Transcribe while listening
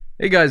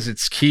Hey guys,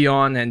 it's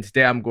Keon, and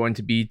today I'm going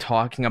to be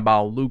talking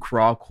about Luke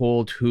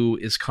Rockhold, who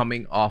is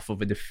coming off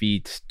of a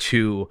defeat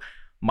to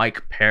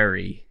Mike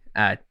Perry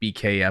at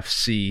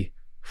BKFC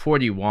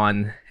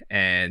 41.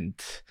 And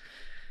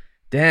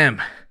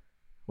damn,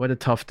 what a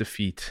tough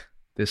defeat.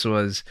 This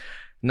was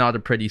not a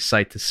pretty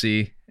sight to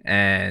see,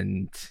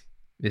 and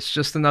it's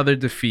just another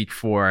defeat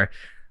for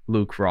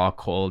Luke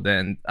Rockhold.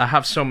 And I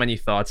have so many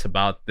thoughts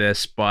about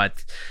this,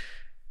 but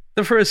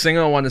the first thing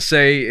I want to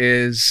say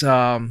is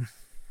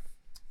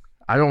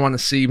I don't want to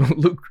see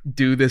Luke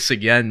do this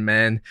again,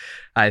 man.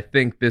 I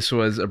think this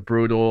was a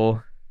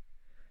brutal,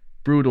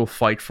 brutal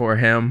fight for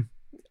him.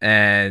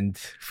 And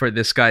for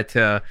this guy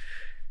to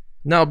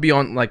now be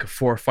on like a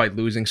 4-fight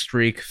losing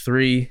streak,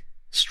 3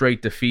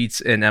 straight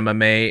defeats in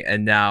MMA,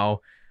 and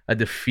now a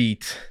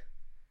defeat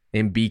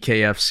in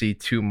BKFC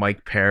to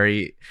Mike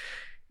Perry.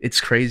 It's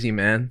crazy,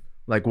 man.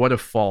 Like, what a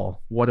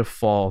fall. What a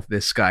fall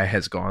this guy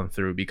has gone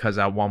through, because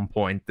at one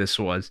point, this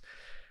was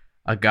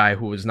a guy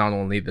who was not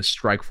only the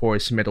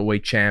Strikeforce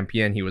middleweight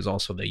champion, he was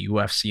also the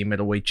UFC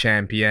middleweight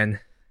champion.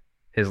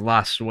 His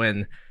last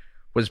win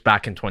was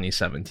back in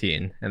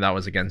 2017, and that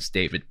was against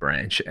David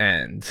Branch.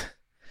 And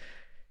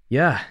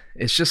yeah,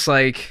 it's just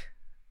like,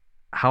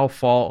 how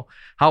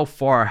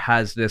far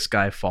has this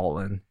guy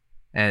fallen?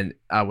 And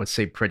I would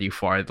say pretty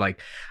far.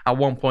 Like, at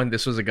one point,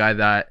 this was a guy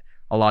that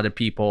a lot of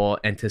people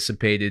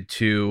anticipated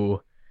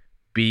to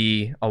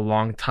be a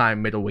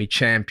long-time middleweight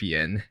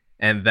champion,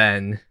 and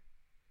then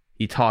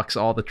he talks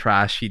all the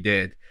trash he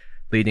did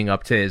leading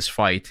up to his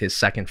fight, his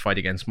second fight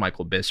against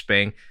Michael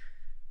Bisping.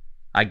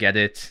 I get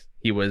it.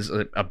 He was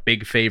a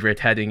big favorite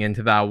heading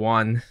into that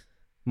one.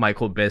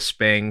 Michael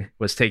Bisping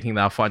was taking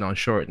that fight on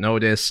short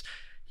notice.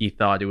 He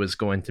thought it was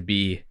going to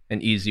be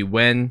an easy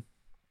win.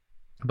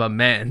 But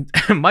man,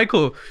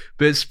 Michael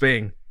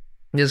Bisping,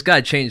 this guy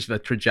changed the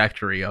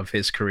trajectory of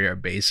his career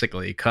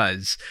basically,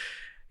 because,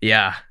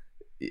 yeah,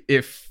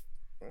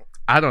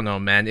 I don't know,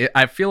 man.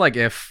 I feel like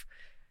if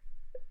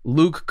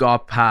Luke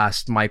got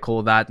past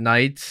Michael that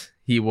night,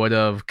 he would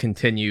have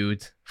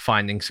continued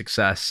finding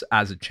success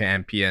as a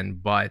champion,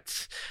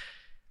 but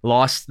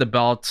lost the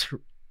belt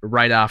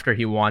right after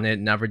he won it,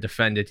 never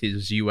defended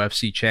his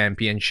UFC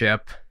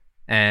championship,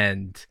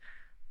 and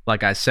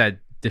like I said,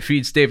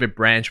 defeats David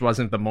Branch.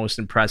 Wasn't the most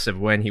impressive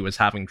win. He was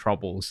having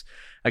troubles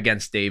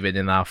against David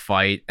in that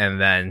fight, and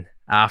then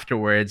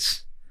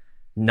afterwards,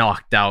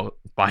 knocked out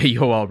by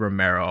Yoel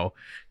Romero.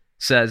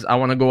 Says, I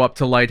want to go up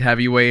to light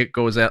heavyweight,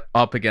 goes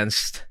up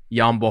against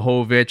Jan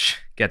Blachowicz,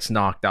 gets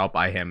knocked out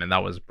by him, and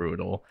that was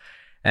brutal.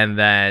 And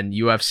then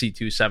UFC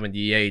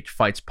 278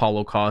 fights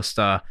Paulo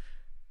Costa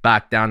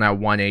back down at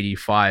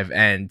 185.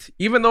 And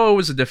even though it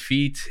was a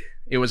defeat,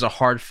 it was a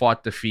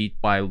hard-fought defeat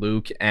by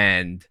Luke,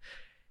 and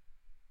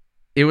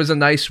it was a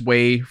nice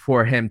way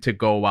for him to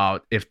go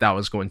out if that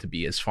was going to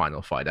be his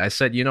final fight. I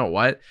said, you know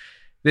what?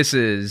 This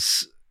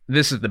is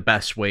the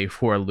best way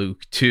for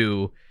Luke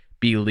to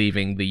be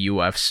leaving the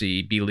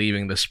UFC, be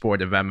leaving the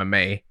sport of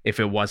MMA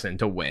if it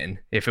wasn't a win.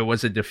 If it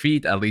was a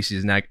defeat, at least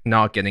he's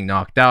not getting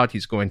knocked out.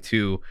 He's going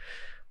to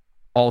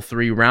all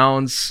 3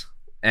 rounds.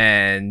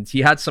 And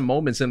he had some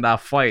moments in that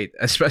fight,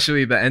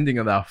 especially the ending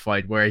of that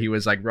fight, where he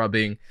was like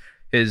rubbing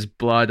his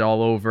blood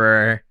all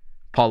over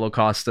Paulo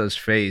Costa's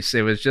face.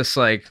 It was just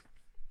like,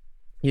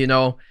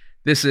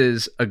 this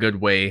is a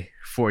good way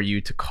for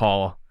you to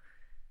call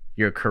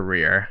your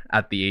career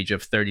at the age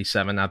of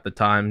 37 at the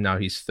time. Now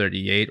he's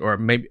 38, or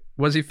maybe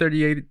was he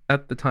 38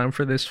 at the time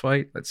for this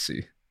fight? Let's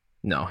see.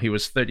 No, he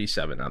was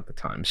 37 at the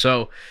time.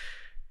 So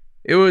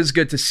it was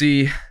good to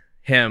see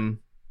him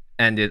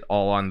end it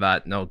all on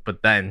that note.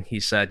 But then he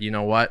said, you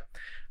know what?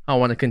 I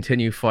want to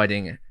continue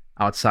fighting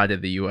outside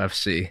of the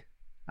UFC.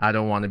 I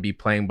don't want to be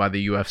playing by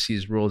the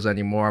UFC's rules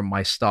anymore.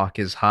 My stock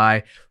is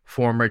high.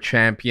 Former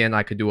champion.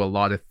 I could do a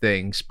lot of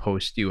things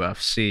post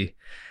UFC.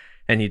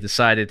 And he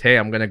decided, hey,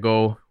 I'm going to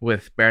go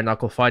with bare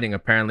knuckle fighting.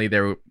 Apparently,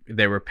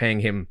 they were paying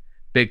him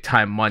big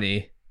time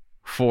money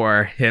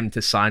for him to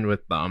sign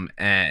with them.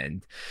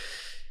 And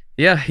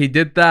yeah, he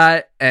did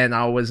that. And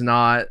I was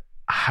not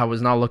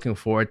looking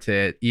forward to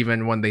it.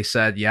 Even when they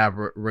said, yeah,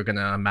 we're going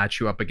to match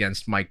you up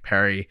against Mike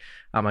Perry.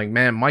 I'm like,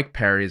 man, Mike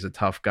Perry is a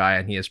tough guy.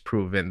 And he has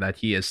proven that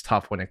he is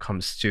tough when it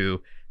comes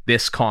to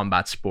this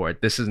combat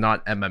sport. This is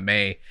not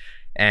MMA.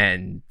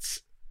 And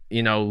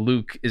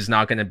Luke is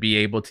not going to be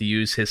able to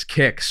use his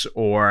kicks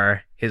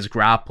or his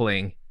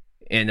grappling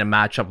in a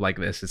matchup like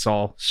this. It's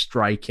all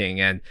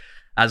striking. And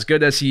as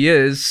good as he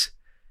is,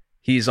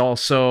 he's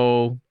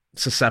also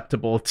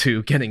susceptible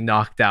to getting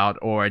knocked out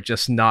or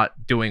just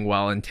not doing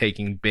well and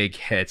taking big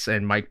hits.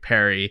 And Mike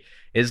Perry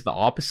is the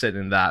opposite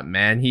in that,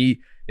 man.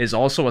 He is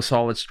also a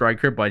solid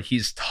striker, but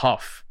he's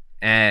tough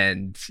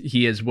and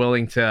he is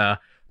willing to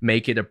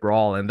make it a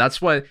brawl. And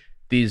that's what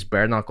these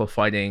bare knuckle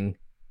fighting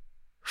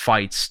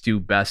fights do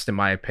best, in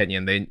my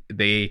opinion.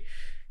 They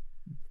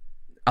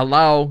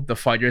allow the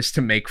fighters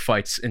to make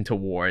fights into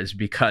wars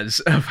because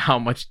of how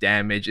much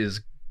damage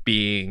is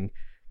being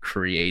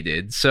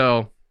created.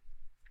 So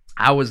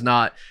I was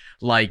not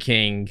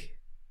liking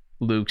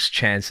Luke's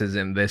chances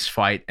in this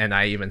fight, and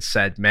I even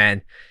said,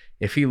 man,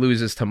 if he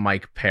loses to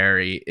Mike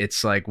Perry,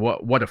 it's like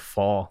what a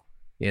fall,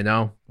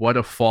 what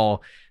a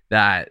fall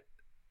that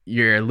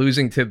you're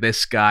losing to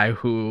this guy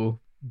who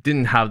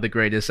didn't have the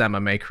greatest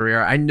MMA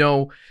career. I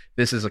know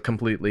this is a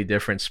completely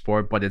different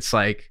sport, but it's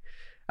like,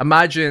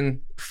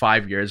 imagine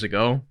 5 years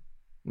ago,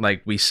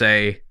 like we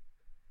say,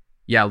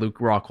 yeah, Luke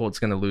Rockhold's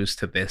going to lose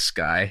to this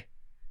guy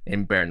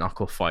in bare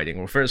knuckle fighting.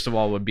 Well, first of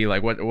all, would be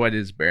like, what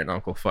is bare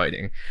knuckle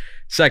fighting?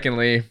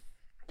 Secondly,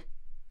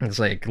 it's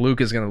like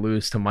Luke is going to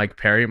lose to Mike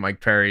Perry.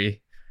 Mike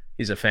Perry,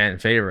 he's a fan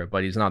favorite,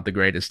 but he's not the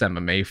greatest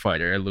MMA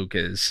fighter. Luke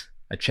is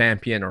a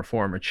champion or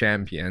former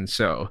champion.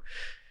 So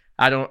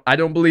I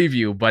don't believe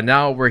you. But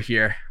now we're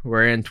here.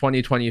 We're in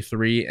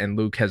 2023, and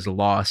Luke has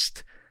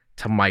lost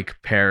to Mike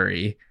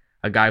Perry,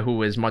 a guy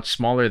who is much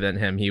smaller than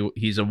him.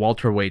 He's a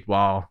welterweight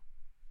while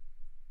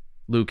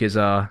Luke is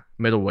a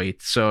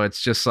middleweight. So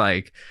it's just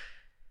like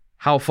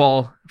how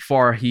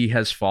far he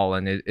has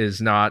fallen. It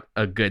is not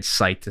a good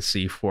sight to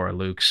see for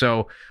Luke.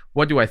 So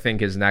what do I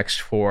think is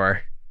next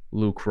for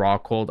Luke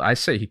Rockhold? I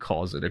say he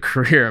calls it a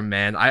career,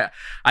 man.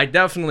 I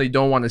definitely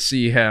don't want to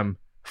see him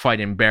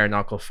fighting bare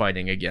knuckle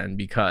fighting again,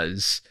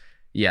 because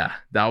yeah,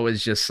 that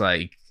was just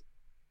like,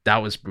 that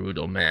was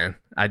brutal, man.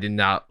 I did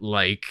not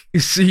like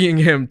seeing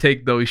him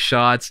take those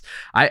shots.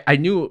 I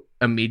knew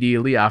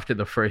immediately after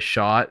the first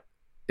shot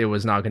it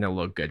was not going to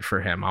look good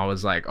for him. I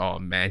was like, oh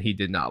man, he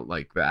did not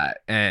like that.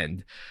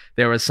 And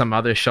there was some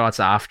other shots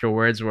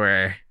afterwards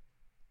where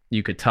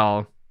you could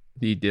tell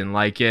he didn't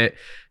like it.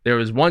 There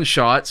was one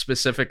shot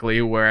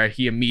specifically where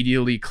he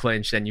immediately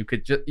clinched, and you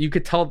could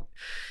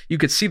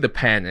see the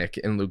panic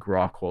in Luke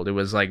Rockhold. It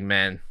was like,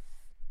 man,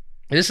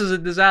 this is a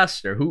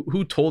disaster.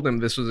 Who told him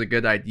this was a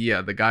good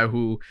idea? The guy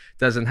who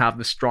doesn't have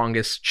the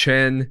strongest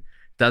chin,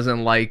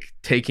 doesn't like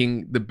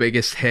taking the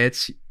biggest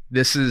hits.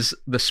 This is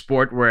the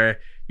sport where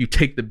you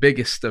take the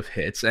biggest of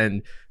hits,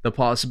 and the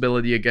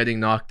possibility of getting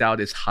knocked out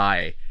is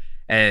high.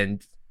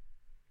 And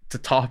to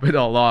top it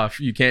all off,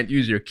 you can't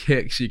use your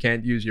kicks, you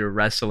can't use your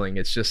wrestling.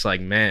 It's just like,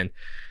 man,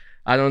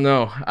 I don't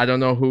know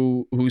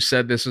who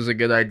said this was a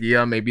good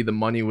idea. Maybe the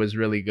money was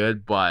really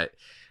good, but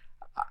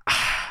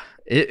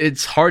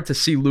it's hard to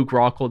see Luke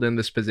Rockhold in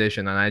this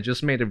position. And I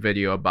just made a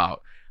video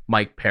about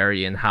Mike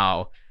Perry and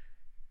how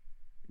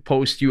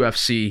post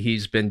UFC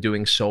he's been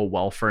doing so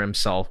well for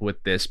himself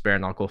with this bare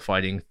knuckle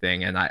fighting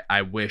thing, and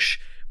I wish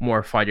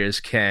more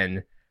fighters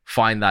can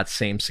find that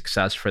same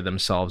success for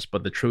themselves.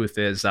 But the truth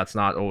is that's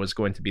not always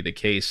going to be the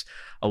case.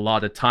 A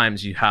lot of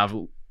times you have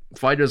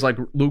fighters like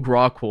Luke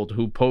Rockhold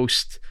who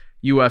post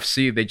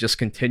UFC, they just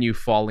continue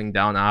falling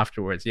down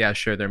afterwards. Yeah,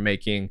 sure, they're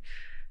making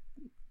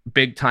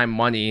big time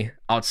money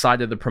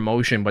outside of the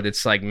promotion, but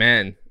it's like,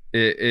 man,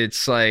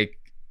 it's like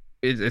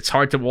it's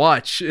hard to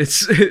watch.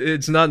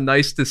 It's not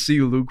nice to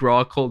see Luke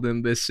Rockhold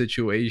in this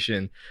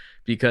situation,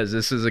 because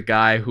this is a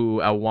guy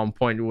who at one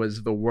point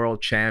was the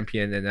world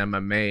champion in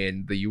MMA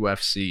and the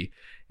UFC,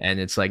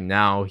 and it's like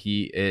now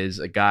he is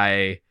a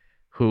guy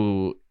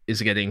who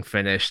is getting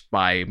finished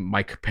by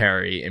Mike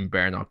Perry in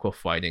bare knuckle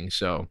fighting.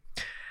 So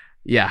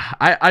yeah,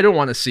 I don't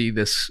want to see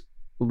this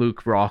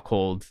Luke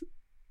Rockhold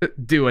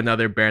do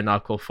another bare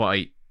knuckle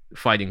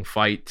fighting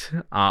fight.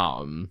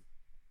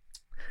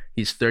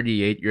 He's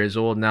 38 years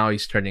old now.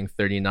 He's turning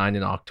 39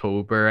 in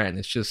October. And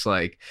it's just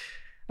like,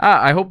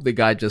 I hope the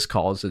guy just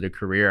calls it a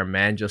career,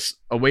 man. Just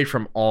away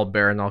from all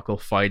bare knuckle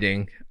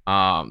fighting.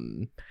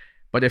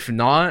 But if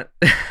not,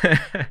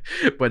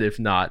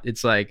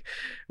 it's like,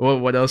 well,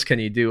 what else can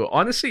he do?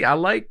 Honestly, I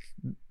like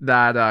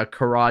that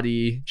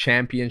karate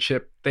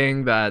championship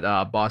thing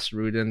that Boss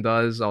Rudin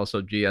does.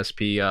 Also,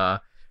 GSP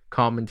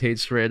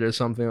commentates for it or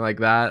something like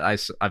that.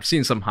 I've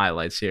seen some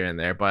highlights here and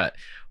there, but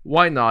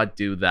why not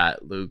do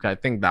that, Luke? I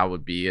think that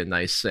would be a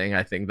nice thing.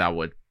 I think that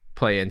would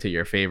play into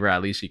your favor.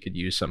 At least you could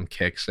use some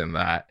kicks in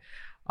that.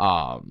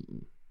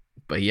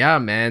 But yeah,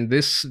 man,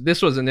 this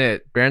wasn't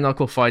it. Bare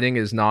knuckle fighting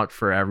is not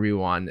for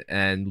everyone,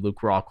 and Luke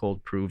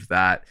Rockhold proved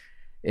that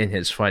in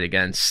his fight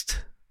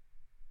against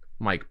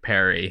Mike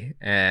Perry.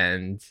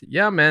 And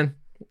yeah, man,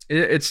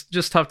 it's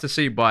just tough to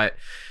see. But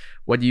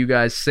what do you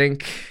guys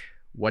think?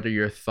 What are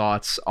your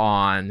thoughts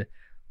on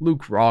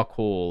Luke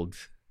Rockhold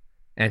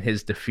and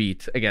his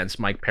defeat against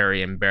Mike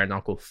Perry in bare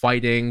knuckle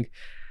fighting?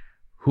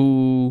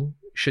 Who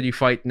should he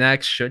fight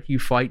next? Should he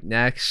fight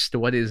next?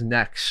 What is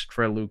next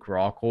for Luke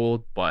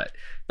Rockhold? But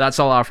that's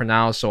all out for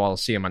now, so I'll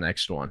see you in my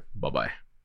next one. Bye-bye.